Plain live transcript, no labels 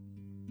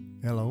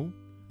Hello,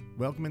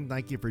 welcome and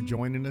thank you for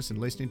joining us and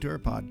listening to our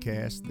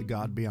podcast, The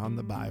God Beyond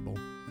the Bible.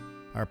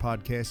 Our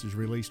podcast is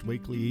released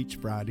weekly each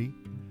Friday.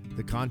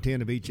 The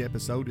content of each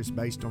episode is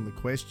based on the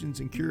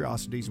questions and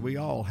curiosities we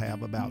all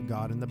have about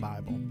God and the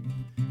Bible.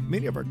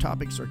 Many of our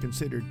topics are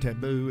considered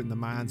taboo in the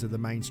minds of the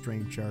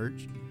mainstream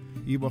church.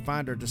 You will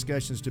find our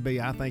discussions to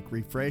be, I think,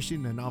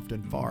 refreshing and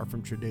often far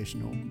from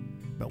traditional.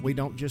 But we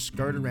don't just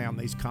skirt around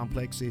these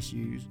complex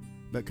issues,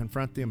 but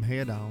confront them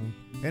head on,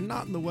 and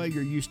not in the way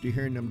you're used to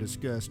hearing them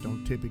discussed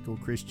on typical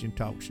Christian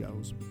talk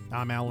shows.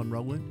 I'm Alan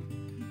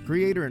Rowland,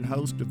 creator and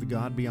host of The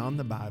God Beyond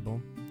the Bible.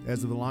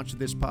 As of the launch of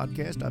this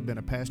podcast, I've been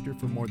a pastor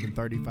for more than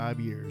 35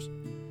 years.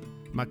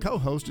 My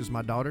co-host is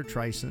my daughter,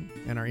 Trayson,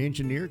 and our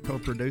engineer,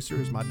 co-producer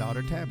is my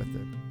daughter,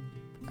 Tabitha.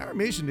 Our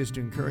mission is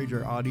to encourage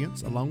our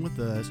audience, along with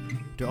us,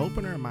 to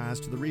open our minds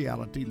to the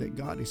reality that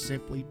God is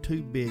simply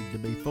too big to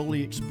be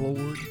fully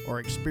explored or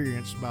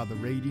experienced by the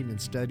reading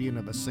and studying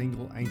of a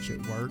single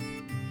ancient work.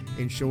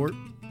 In short,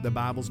 the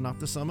Bible's not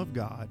the sum of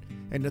God,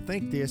 and to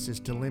think this is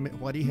to limit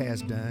what He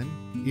has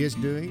done, is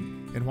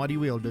doing, and what He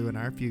will do in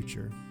our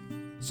future.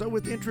 So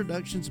with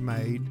introductions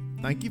made,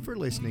 thank you for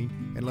listening,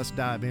 and let's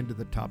dive into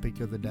the topic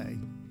of the day.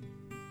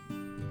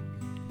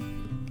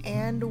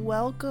 And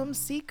welcome,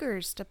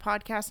 seekers, to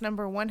podcast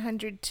number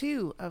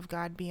 102 of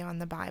God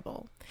Beyond the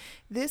Bible.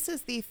 This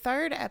is the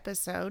third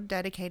episode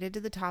dedicated to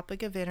the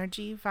topic of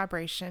energy,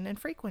 vibration, and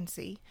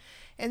frequency.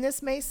 And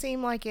this may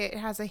seem like it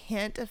has a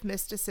hint of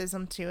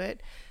mysticism to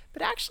it,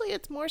 but actually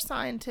it's more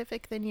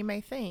scientific than you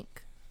may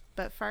think.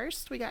 But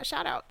first, we got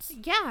shout-outs.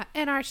 Yeah,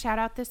 and our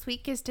shout-out this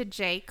week is to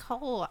J.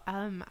 Cole.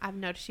 I've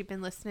noticed you've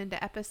been listening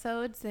to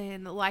episodes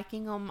and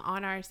liking them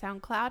on our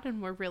SoundCloud,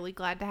 and we're really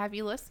glad to have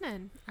you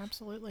listening.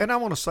 Absolutely. And I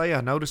want to say, I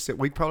noticed that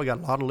we probably got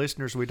a lot of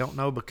listeners we don't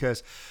know,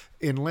 because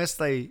unless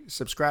they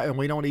subscribe, and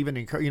we don't even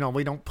encourage,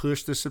 we don't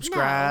push the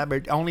subscribe,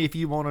 or only if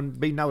you want to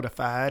be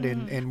notified,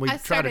 and we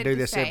try to do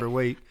this every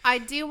week. I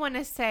do want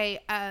to say,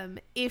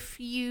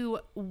 if you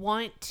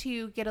want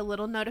to get a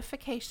little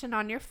notification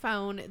on your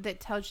phone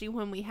that tells you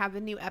when we have a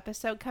new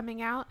episode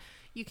coming out,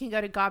 you can go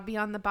to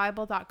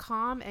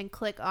godbeyondthebible.com and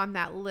click on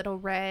that little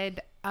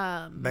red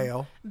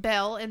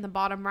bell in the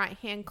bottom right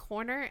hand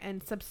corner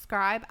and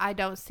subscribe. I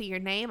don't see your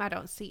name, I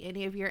don't see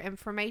any of your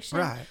information,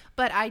 right,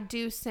 but I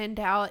do send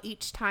out,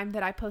 each time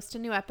that I post a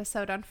new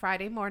episode on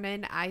Friday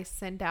morning, I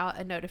send out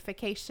a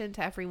notification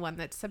to everyone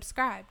that's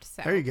subscribed.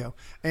 So there you go.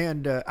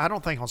 And I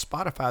don't think on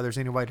Spotify there's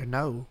any way to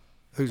know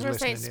who's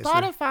listening.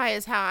 Spotify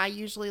is how I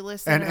usually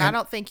listen, and I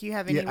don't think you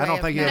have any way I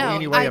don't think you have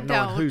any way of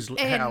knowing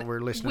how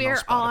we're listening on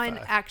Spotify. We're on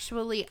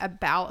actually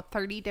about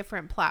 30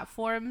 different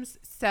platforms,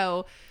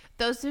 so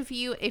those of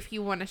you, if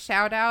you want to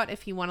shout out,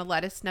 if you want to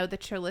let us know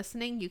that you're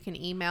listening, you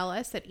can email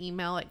us at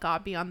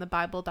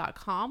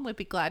email@godbeyondthebible.com. We'd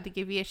be glad to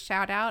give you a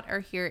shout out or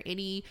hear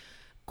any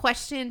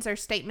questions or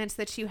statements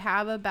that you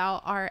have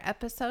about our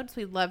episodes.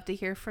 We'd love to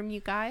hear from you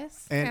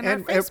guys. And our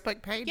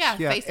Facebook page. Yeah,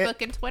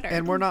 Facebook and Twitter.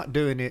 And we're not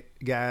doing it,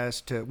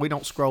 guys, we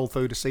don't scroll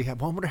through to see I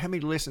wonder how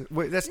many listens.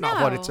 That's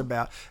not what it's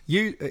about.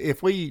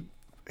 If we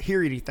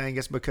hear anything,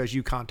 it's because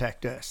you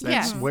contact us.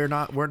 We're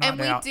not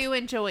and out. We do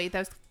enjoy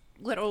those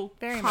little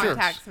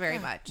contacts very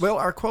much. Well,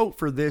 our quote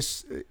for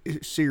this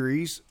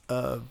series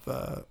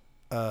of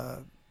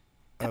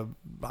I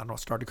don't know,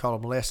 start to call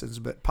them lessons,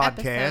 but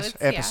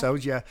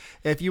episodes. Yeah.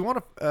 If you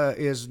want to,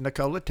 is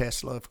Nikola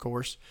Tesla, of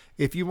course.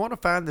 If you want to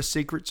find the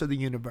secrets of the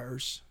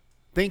universe,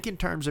 think in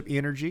terms of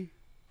energy,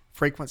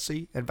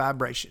 frequency, and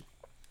vibration.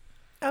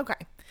 Okay.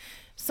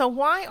 So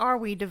why are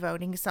we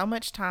devoting so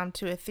much time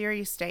to a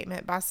theory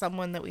statement by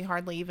someone that we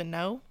hardly even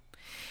know?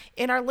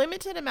 In our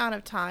limited amount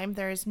of time,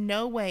 there is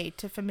no way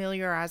to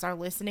familiarize our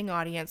listening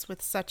audience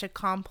with such a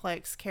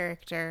complex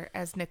character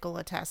as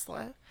Nikola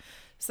Tesla.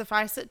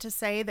 Suffice it to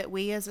say that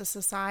we as a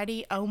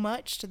society owe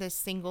much to this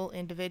single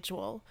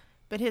individual,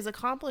 but his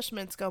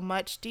accomplishments go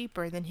much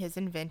deeper than his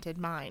inventive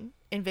mind.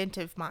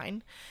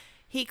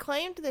 He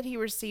claimed that he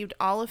received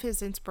all of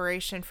his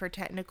inspiration for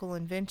technical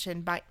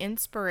invention by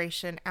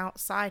inspiration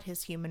outside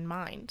his human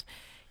mind.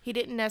 He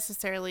didn't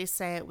necessarily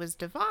say it was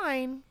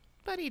divine,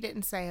 but he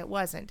didn't say it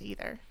wasn't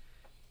either.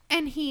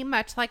 And he,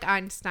 much like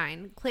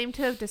Einstein, claimed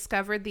to have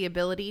discovered the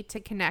ability to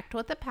connect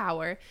with a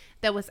power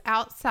that was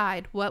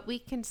outside what we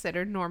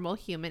consider normal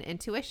human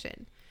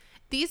intuition.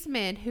 These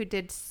men who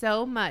did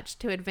so much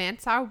to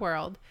advance our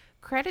world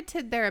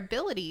credited their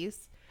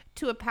abilities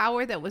to a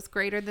power that was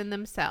greater than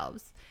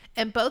themselves,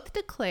 and both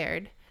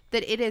declared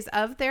that it is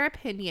of their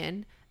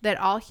opinion that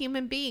all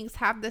human beings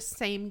have the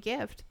same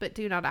gift but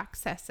do not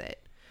access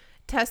it.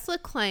 Tesla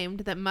claimed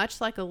that much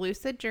like a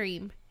lucid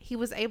dream, he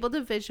was able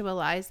to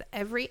visualize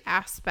every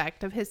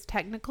aspect of his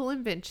technical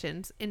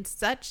inventions in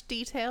such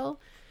detail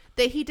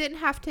that he didn't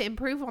have to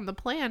improve on the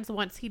plans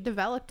once he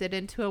developed it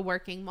into a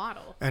working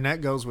model. And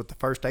that goes with the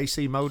first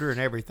AC motor and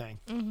everything.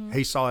 Mm-hmm.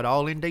 He saw it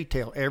all in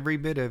detail, every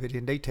bit of it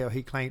in detail,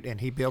 he claimed, and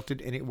he built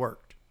it and it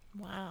worked.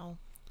 Wow.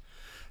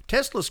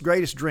 Tesla's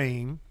greatest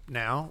dream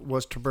now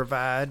was to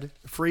provide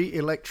free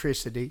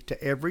electricity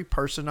to every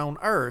person on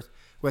Earth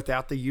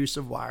without the use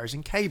of wires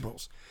and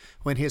cables.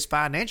 When his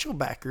financial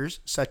backers,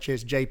 such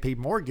as J.P.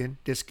 Morgan,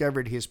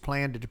 discovered his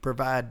plan to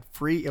provide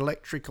free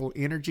electrical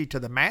energy to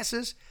the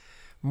masses,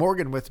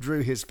 Morgan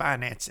withdrew his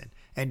financing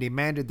and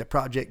demanded the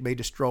project be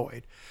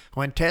destroyed.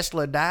 When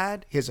Tesla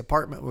died, his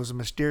apartment was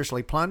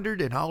mysteriously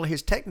plundered and all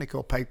his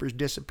technical papers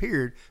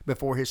disappeared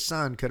before his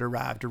son could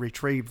arrive to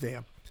retrieve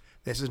them.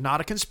 This is not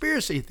a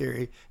conspiracy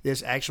theory.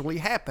 This actually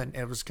happened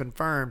and was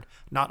confirmed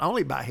not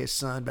only by his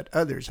son, but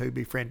others who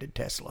befriended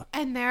Tesla.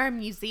 And there are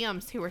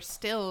museums who are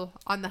still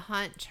on the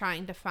hunt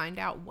trying to find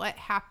out what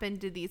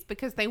happened to these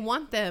because they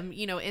want them,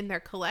 in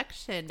their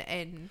collection.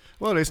 And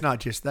well, it's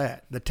not just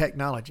that, the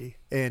technology.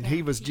 And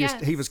he was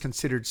he was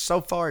considered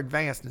so far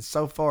advanced and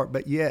so far,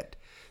 but yet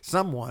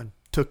someone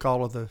took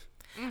all of the...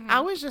 I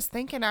was just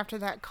thinking after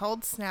that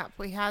cold snap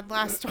we had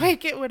last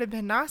week, it would have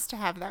been nice to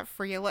have that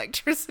free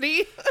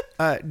electricity.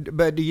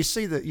 But do you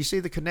see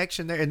the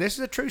connection there? And this is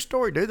a true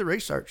story. Do the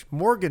research.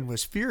 Morgan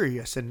was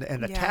furious, and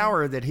the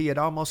tower that he had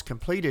almost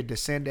completed to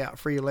send out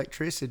free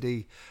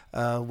electricity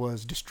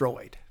was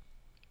destroyed.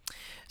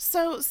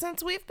 So,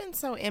 since we've been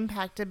so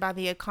impacted by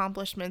the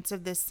accomplishments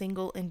of this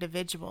single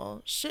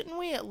individual, shouldn't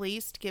we at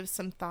least give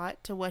some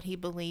thought to what he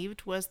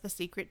believed was the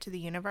secret to the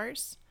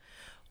universe?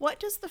 What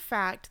does the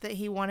fact that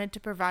he wanted to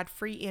provide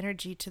free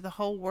energy to the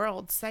whole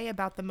world say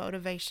about the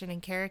motivation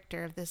and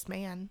character of this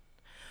man?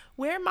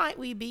 Where might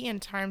we be in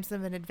terms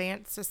of an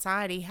advanced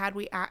society had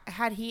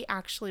he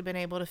actually been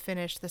able to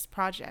finish this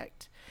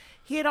project?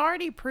 He had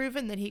already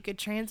proven that he could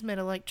transmit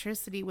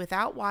electricity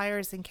without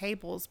wires and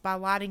cables by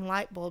lighting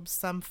light bulbs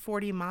some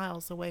 40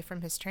 miles away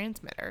from his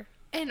transmitter.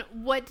 And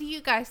what do you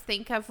guys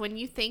think of when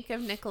you think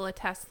of Nikola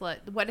Tesla?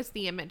 What is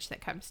the image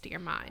that comes to your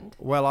mind?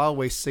 Well, I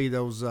always see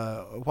those,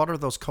 what are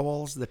those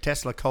coils? The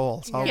Tesla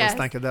coils. I always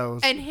think of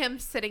those. And him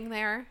sitting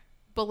there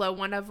below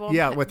one of them.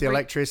 Yeah, with the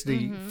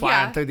electricity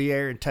flying through the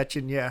air and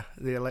touching, the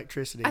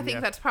electricity. I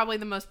think that's probably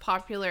the most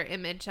popular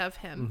image of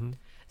him. Mm-hmm.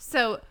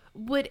 So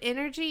would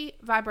energy,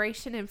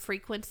 vibration, and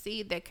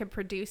frequency that could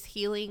produce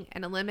healing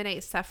and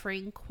eliminate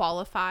suffering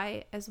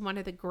qualify as one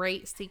of the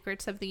great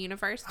secrets of the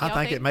universe? I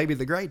think it may be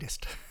the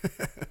greatest.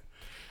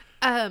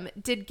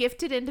 Did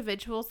gifted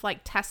individuals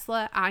like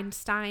Tesla,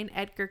 Einstein,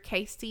 Edgar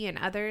Cayce, and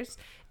others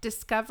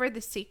discover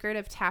the secret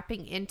of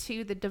tapping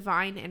into the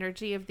divine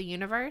energy of the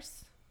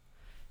universe?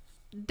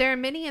 There are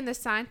many in the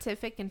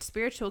scientific and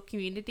spiritual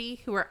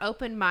community who are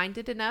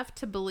open-minded enough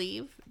to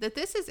believe that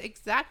this is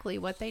exactly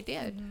what they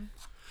did. Mm-hmm.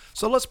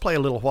 So let's play a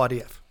little what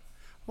if.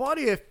 What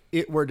if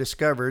it were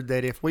discovered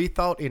that if we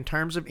thought in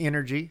terms of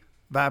energy,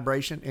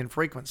 vibration, and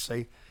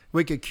frequency,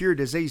 we could cure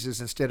diseases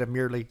instead of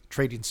merely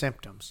treating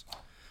symptoms?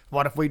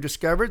 What if we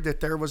discovered that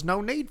there was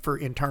no need for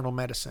internal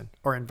medicine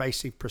or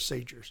invasive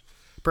procedures?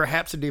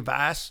 Perhaps a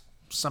device,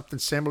 something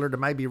similar to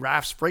maybe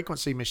Rife's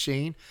frequency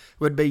machine,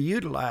 would be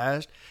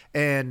utilized,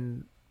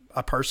 and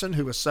a person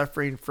who was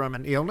suffering from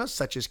an illness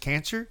such as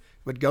cancer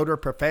would go to a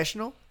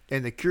professional,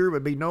 and the cure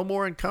would be no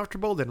more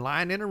uncomfortable than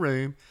lying in a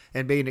room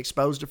and being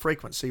exposed to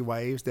frequency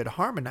waves that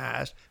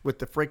harmonized with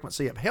the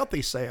frequency of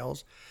healthy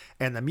cells,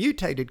 and the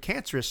mutated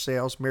cancerous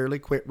cells merely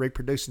quit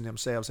reproducing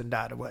themselves and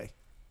died away.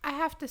 I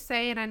have to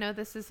say, and I know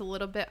this is a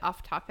little bit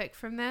off topic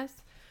from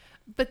this,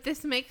 but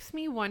this makes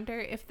me wonder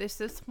if this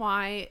is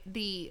why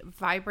the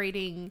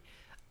vibrating,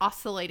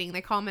 oscillating,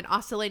 they call them an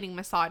oscillating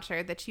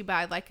massager that you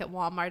buy like at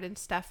Walmart and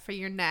stuff for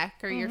your neck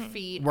or your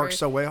feet. Works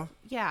so well?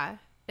 Yeah.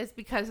 It's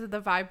because of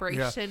the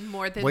vibration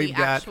more than the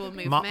actual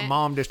movement.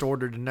 Mom just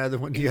ordered another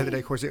one the other day.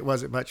 Of course, it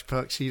wasn't much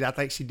fun. I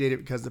think she did it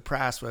because the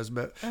price was,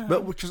 but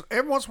because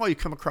every once in a while you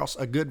come across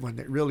a good one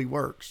that really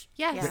works.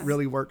 Yes. That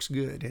really works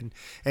good.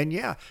 And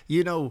yeah,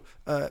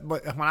 but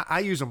when I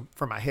use them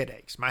for my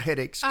headaches. My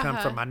headaches come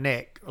from my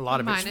neck. A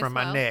lot of it's from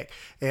my neck.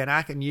 And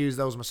I can use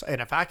those.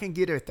 And if I can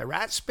get it at the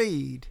right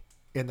speed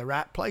in the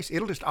right place,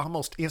 it'll just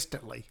almost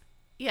instantly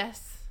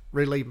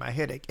relieve my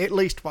headache, at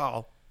least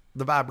while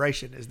the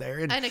vibration is there.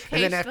 And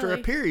then after a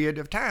period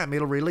of time,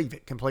 it'll relieve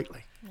it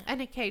completely. And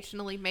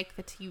occasionally make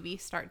the TV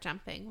start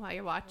jumping while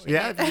you're watching it.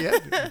 Yeah,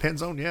 it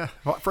depends on,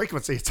 what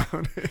frequency it's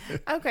on.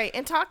 Okay,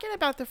 and talking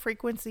about the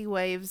frequency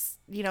waves,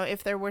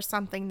 if there were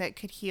something that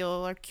could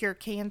heal or cure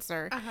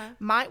cancer,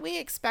 might we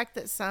expect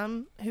that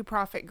some who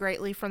profit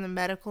greatly from the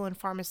medical and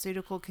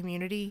pharmaceutical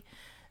community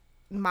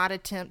might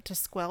attempt to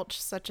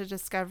squelch such a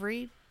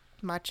discovery,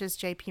 much as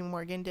J.P.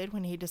 Morgan did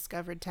when he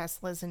discovered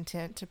Tesla's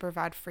intent to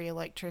provide free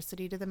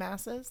electricity to the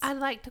masses? I'd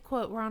like to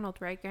quote Ronald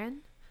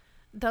Reagan.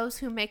 Those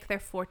who make their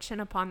fortune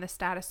upon the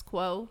status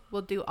quo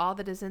will do all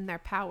that is in their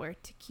power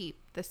to keep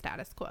the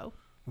status quo.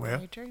 Well,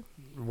 very true.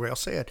 Well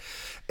said.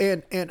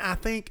 And I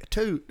think,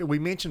 too, we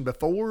mentioned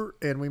before,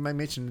 and we may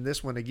mention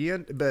this one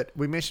again, but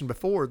we mentioned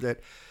before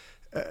that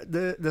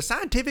the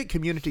scientific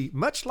community,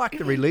 much like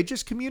the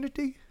religious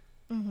community,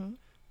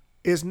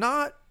 is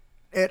not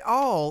at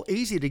all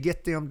easy to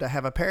get them to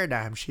have a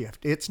paradigm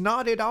shift. It's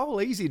not at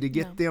all easy to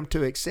get them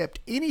to accept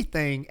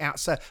anything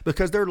outside,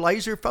 because they're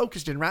laser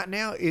focused. And right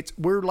now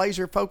we're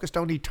laser focused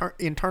on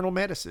internal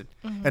medicine.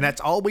 And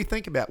that's all we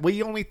think about.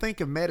 We only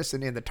think of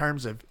medicine in the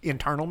terms of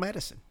internal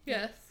medicine.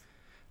 Yes.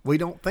 We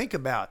don't think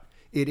about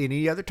it in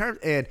any other terms.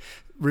 And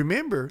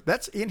remember,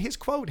 that's in his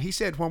quote. He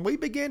said, when we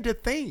begin to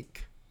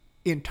think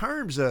in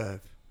terms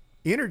of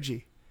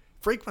energy,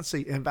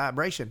 frequency, and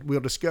vibration, we'll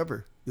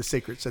discover the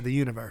secrets of the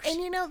universe.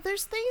 And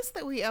there's things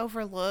that we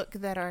overlook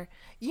that are,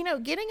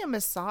 getting a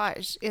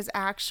massage is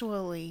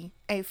actually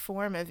a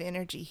form of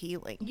energy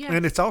healing. Yeah.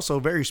 And it's also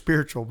very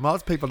spiritual.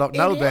 Most people don't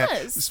know that.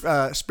 Is.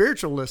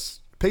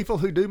 Spiritualists, people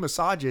who do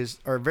massages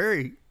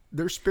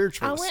they're I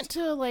spiritualists. went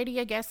to a lady,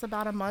 I guess,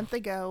 about a month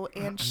ago,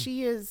 and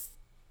she is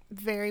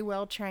very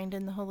well trained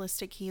in the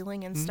holistic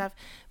healing and stuff.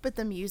 But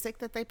the music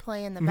that they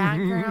play in the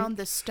background,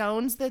 the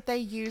stones that they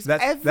use,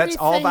 that's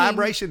all everything-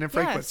 vibration and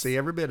frequency, Yes.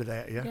 every bit of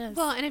that. Yeah. Yes.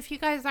 Well, and if you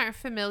guys aren't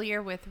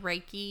familiar with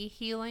Reiki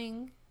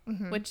healing,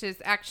 which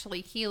is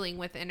actually healing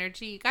with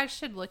energy, you guys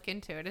should look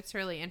into it. It's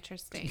really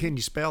interesting. Can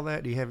you spell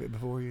that? Do you have it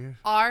before you?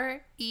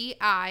 Reiki.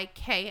 I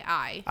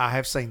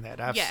have seen that.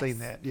 I've Yes. seen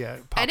that. Yeah.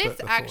 And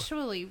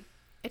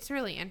it's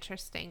really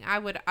interesting.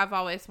 I've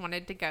always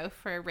wanted to go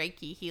for a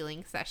Reiki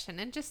healing session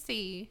and just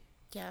see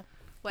Yeah.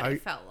 what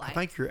it felt like. I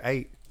think you're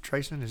 8,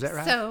 Trayson. Is that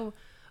right? So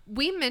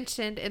we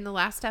mentioned in the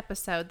last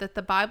episode that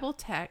the Bible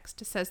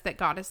text says that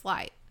God is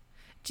light.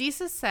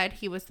 Jesus said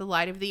he was the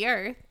light of the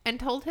earth and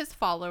told his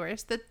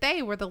followers that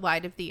they were the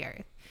light of the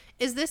earth.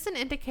 Is this an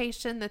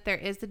indication that there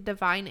is a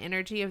divine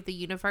energy of the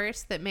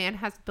universe that man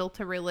has built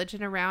a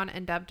religion around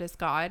and dubbed as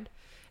God?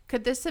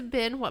 Could this have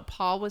been what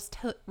Paul was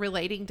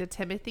relating to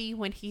Timothy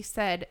when he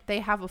said they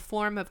have a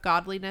form of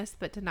godliness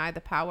but deny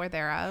the power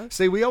thereof?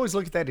 See, we always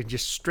look at that in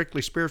just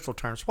strictly spiritual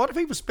terms. What if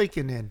he was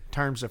speaking in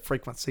terms of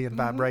frequency and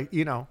vibrate?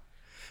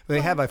 They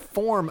have a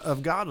form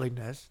of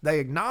godliness. They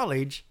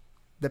acknowledge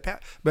the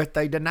power, but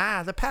they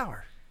deny the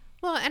power.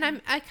 Well,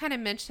 and I kind of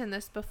mentioned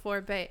this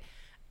before, but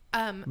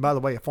By the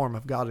way, a form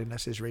of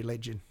godliness is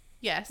religion.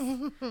 yes,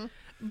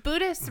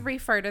 Buddhists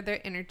refer to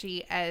their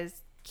energy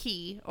as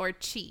ki or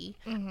chi.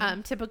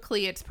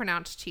 Typically it's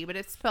pronounced chi, but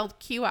it's spelled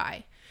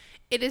qi.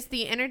 It is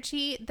the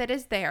energy that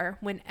is there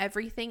when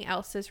everything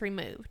else is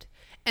removed.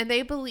 And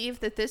they believe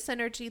that this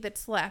energy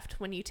that's left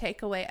when you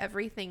take away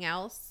everything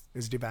else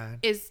Is divine.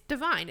 is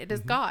divine. It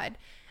is God.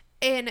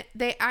 And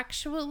they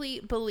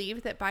actually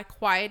believe that by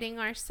quieting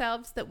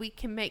ourselves that we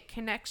can make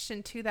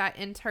connection to that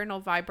internal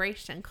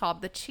vibration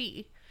called the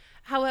chi.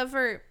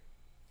 However,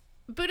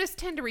 Buddhists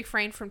tend to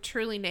refrain from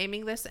truly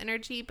naming this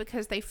energy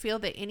because they feel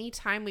that any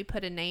time we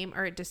put a name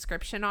or a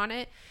description on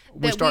it,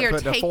 that we are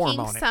putting a form taking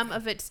on it. some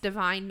of its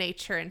divine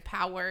nature and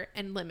power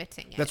and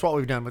limiting it. That's what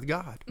we've done with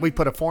God. We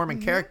put a form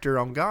and character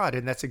on God,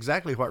 and that's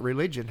exactly what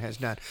religion has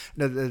done.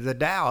 The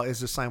Tao is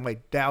the same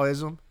way.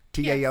 Taoism,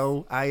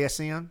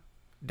 Taoism,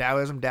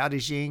 Taoism, Tao Te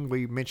Ching.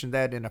 We mentioned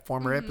that in a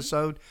former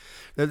episode.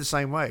 They're the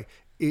same way.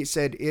 It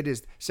said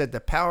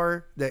the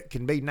power that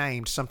can be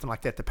named, something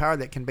like that. The power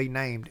that can be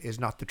named is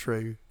not the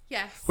true.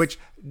 Yes. Which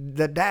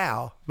the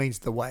Tao means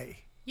the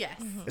way.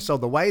 Yes. So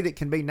the way that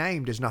can be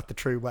named is not the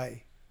true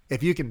way.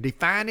 If you can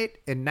define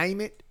it and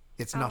name it,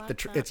 it's not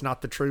it's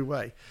not the true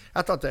way.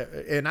 I thought that,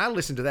 and I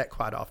listen to that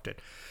quite often.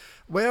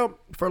 Well,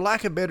 for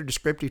lack of better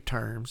descriptive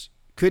terms,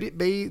 could it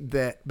be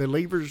that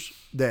believers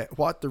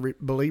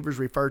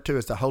refer to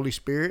as the Holy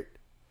Spirit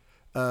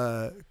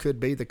could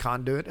be the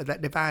conduit of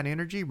that divine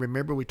energy?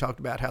 Remember, we talked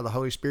about how the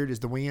Holy Spirit is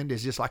the wind,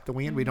 is just like the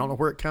wind. We don't know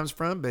where it comes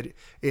from, but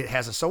it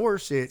has a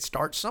source. It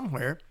starts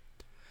somewhere.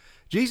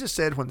 Jesus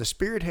said, when the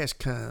Spirit has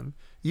come,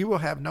 you will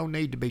have no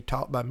need to be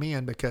taught by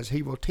men because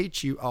he will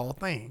teach you all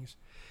things.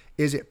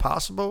 Is it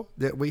possible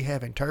that we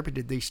have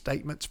interpreted these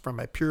statements from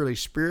a purely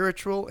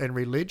spiritual and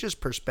religious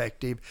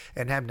perspective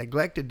and have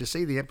neglected to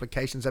see the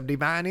implications of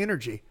divine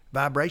energy,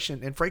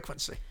 vibration, and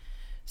frequency?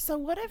 So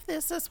what if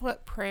this is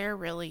what prayer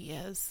really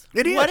is?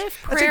 It is. What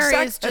if That's prayer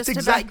exact- is that's just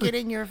exactly- about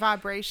getting your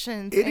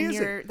vibrations It and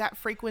isn't. that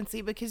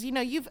frequency? Because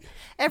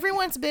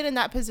everyone's been in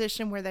that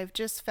position where they've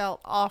just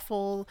felt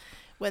awful,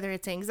 whether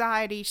it's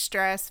anxiety,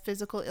 stress,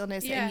 physical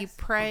illness, and you Yes.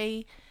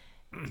 pray,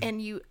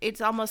 and it's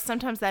almost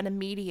sometimes that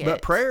immediate.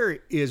 But prayer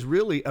is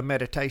really a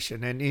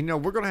meditation. And,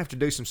 we're going to have to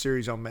do some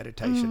series on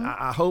meditation.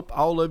 I hope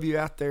all of you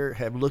out there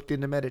have looked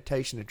into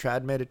meditation and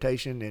tried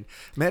meditation. And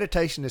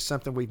meditation is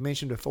something we've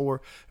mentioned before.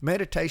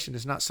 Meditation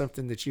is not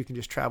something that you can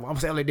just try. I'm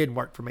saying it didn't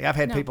work for me. I've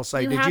had No, people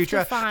say, you did have you to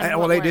try? find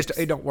Well, what it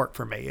works. don't work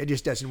for me. It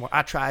just doesn't work.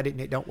 I tried it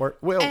and it don't work.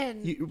 Well,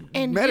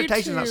 And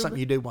meditation is not YouTube- something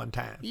you do one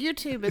time.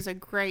 YouTube is a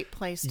great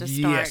place to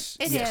start. Yes,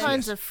 It's yes,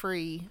 tons yes. of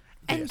free.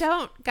 And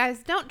don't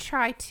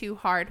try too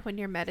hard when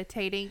you're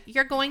meditating.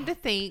 You're going to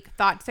think,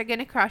 thoughts are going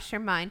to cross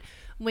your mind.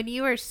 When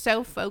you are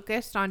so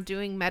focused on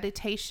doing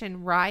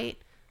meditation right,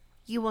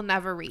 you will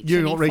never reach You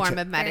any won't reach form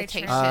it. of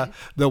meditation.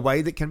 The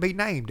way that can be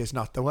named is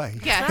not the way.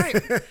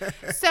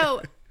 Yes.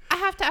 So I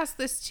have to ask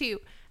this too.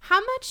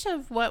 How much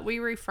of what we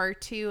refer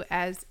to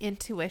as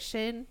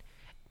intuition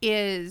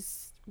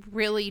is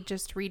really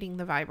just reading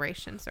the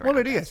vibrations around Well,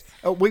 it is.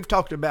 us? We've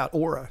talked about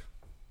aura.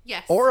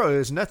 Yes. Aura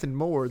is nothing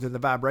more than the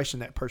vibration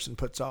that person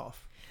puts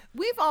off.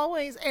 We've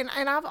always, and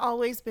I've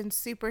always been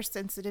super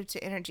sensitive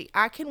to energy.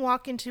 I can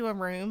walk into a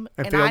room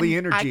And feel the I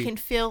energy. can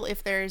feel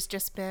if there's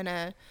just been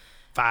a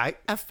Fight.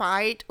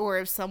 fight or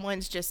if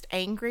someone's just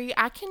angry.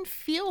 I can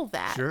feel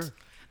that. Sure.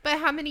 But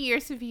how many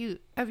years of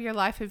your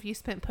life have you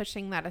spent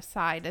pushing that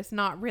aside as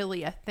not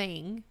really a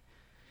thing?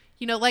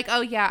 You know, like,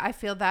 oh yeah, I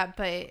feel that,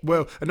 but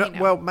well,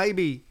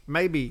 maybe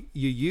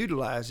you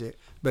utilize it,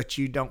 but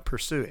you don't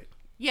pursue it.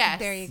 yes,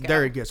 There you go.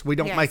 There it goes. We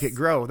don't make Yes. it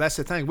grow. That's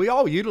the thing. We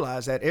all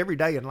utilize that every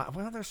day in life.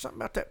 Well, there's something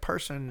about that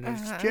person.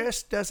 It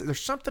just doesn't.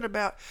 There's something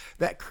about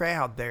that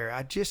crowd there.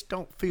 I just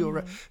don't feel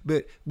right.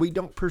 But we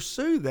don't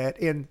pursue that.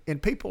 And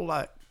people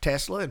like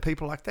Tesla and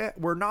people like that,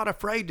 we're not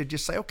afraid to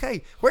just say,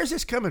 okay, where's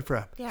this coming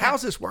from? Yeah.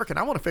 How's this working?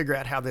 I want to figure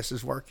out how this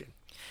is working.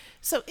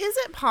 So is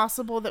it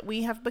possible that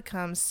we have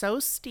become so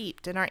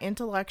steeped in our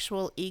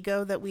intellectual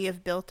ego that we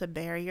have built a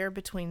barrier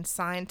between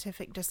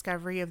scientific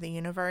discovery of the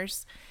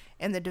universe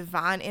and the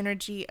divine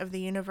energy of the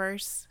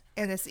universe?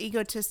 And this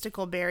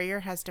egotistical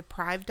barrier has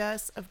deprived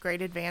us of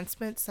great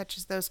advancements, such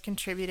as those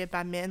contributed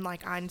by men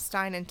like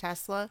Einstein and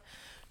Tesla,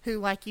 who,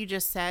 like you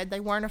just said, they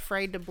weren't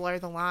afraid to blur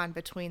the line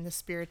between the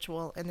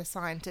spiritual and the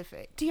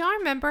scientific. Do y'all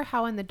remember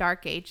how in the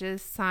Dark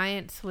Ages,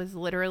 science was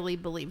literally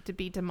believed to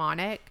be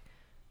demonic?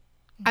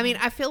 I mean,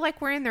 I feel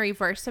like we're in the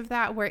reverse of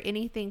that, where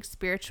anything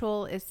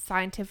spiritual is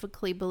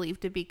scientifically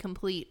believed to be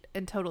complete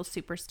and total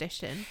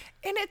superstition.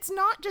 And it's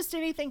not just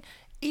anything,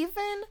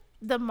 even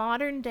the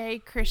modern day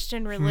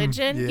Christian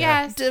religion yeah.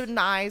 Yes.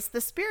 denies the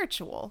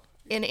spiritual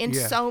in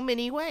Yeah. so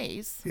many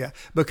ways. Yeah,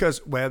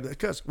 because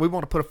we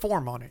want to put a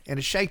form on it and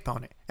a shape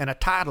on it and a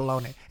title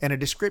on it and a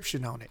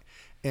description on it.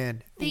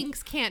 And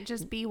Things can't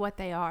just be what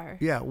they are.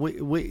 yeah,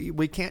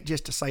 we can't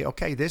just say,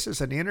 okay, this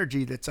is an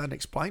energy that's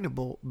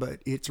unexplainable,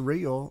 but it's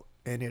real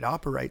and it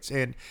operates.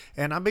 And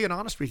I'm being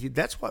honest with you,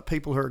 that's what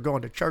people who are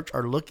going to church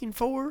are looking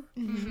for,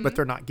 but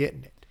they're not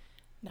getting it.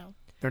 No.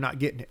 They're not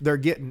getting it. They're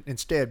getting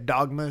instead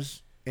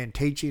dogmas and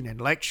teaching and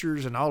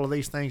lectures and all of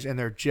these things, and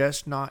they're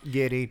just not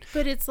getting.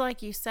 But it's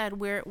like you said,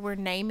 we're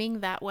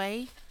naming that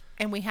way,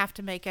 and we have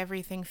to make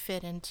everything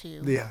fit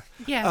into. Yeah.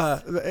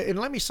 Yes. And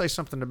let me say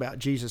something about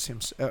Jesus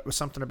himself,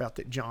 something about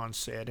that John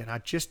said, and I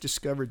just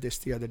discovered this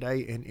the other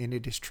day, and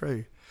it is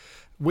true.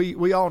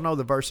 We all know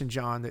the verse in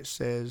John that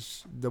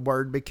says, the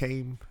Word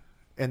became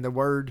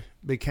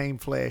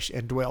flesh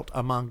and dwelt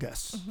among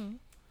us. Mm-hmm.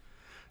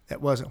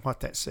 That wasn't what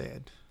that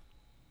said.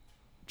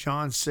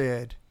 John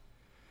said,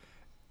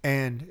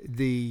 and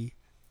the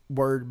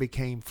Word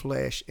became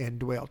flesh and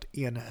dwelt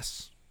in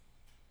us.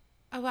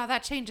 Oh, wow,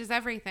 that changes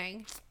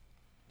everything.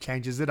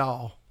 Changes it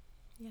all.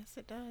 Yes,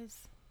 it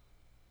does.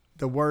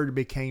 The Word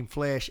became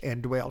flesh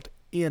and dwelt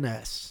in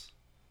us,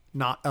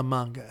 not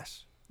among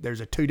us.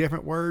 There's two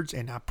different words,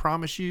 and I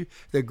promise you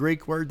the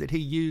Greek word that he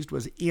used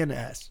was in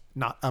us,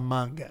 not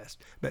among us.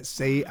 But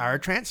see, our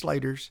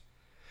translators,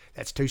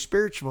 that's too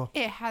spiritual.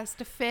 It has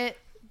to fit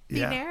the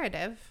Yeah.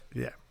 narrative.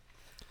 Yeah.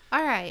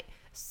 All right.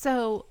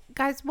 So,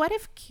 guys, what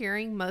if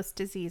curing most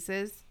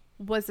diseases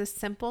was as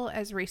simple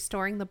as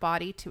restoring the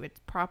body to its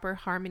proper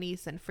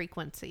harmonies and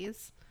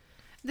frequencies?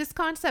 This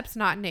concept's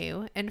not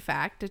new. In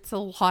fact, it's a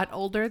lot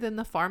older than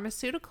the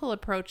pharmaceutical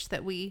approach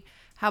that we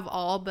have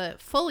all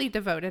but fully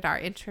devoted our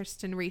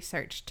interest and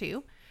research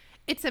to.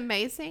 It's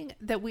amazing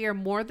that we are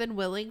more than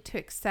willing to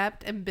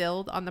accept and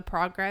build on the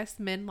progress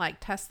men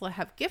like Tesla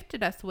have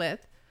gifted us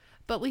with,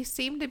 but we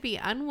seem to be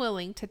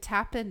unwilling to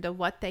tap into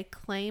what they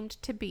claimed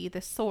to be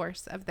the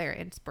source of their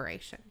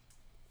inspiration.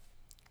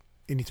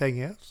 Anything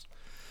else?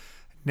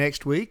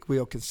 Next week,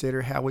 we'll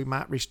consider how we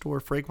might restore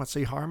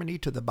frequency harmony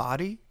to the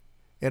body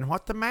and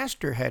what the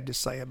Master had to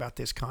say about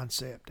this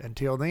concept.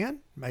 Until then,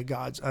 may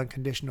God's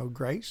unconditional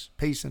grace,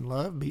 peace, and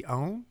love be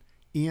on,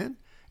 in,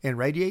 and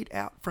radiate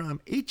out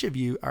from each of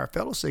you, our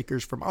fellow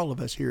seekers, from all of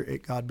us here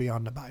at God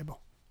Beyond the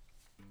Bible.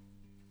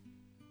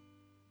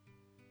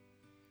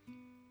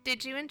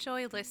 Did you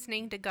enjoy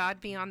listening to God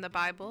Beyond the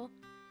Bible?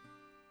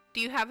 Do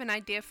you have an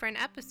idea for an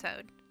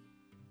episode?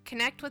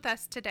 Connect with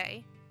us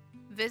today.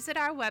 Visit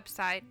our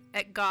website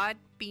at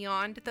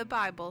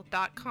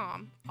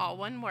godbeyondthebible.com, all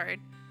one word,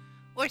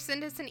 or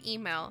send us an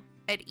email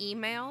at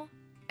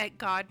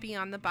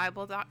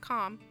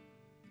email@godbeyondthebible.com,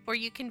 or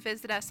you can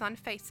visit us on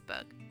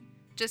Facebook.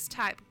 Just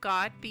type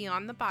God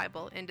Beyond the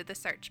Bible into the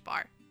search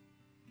bar.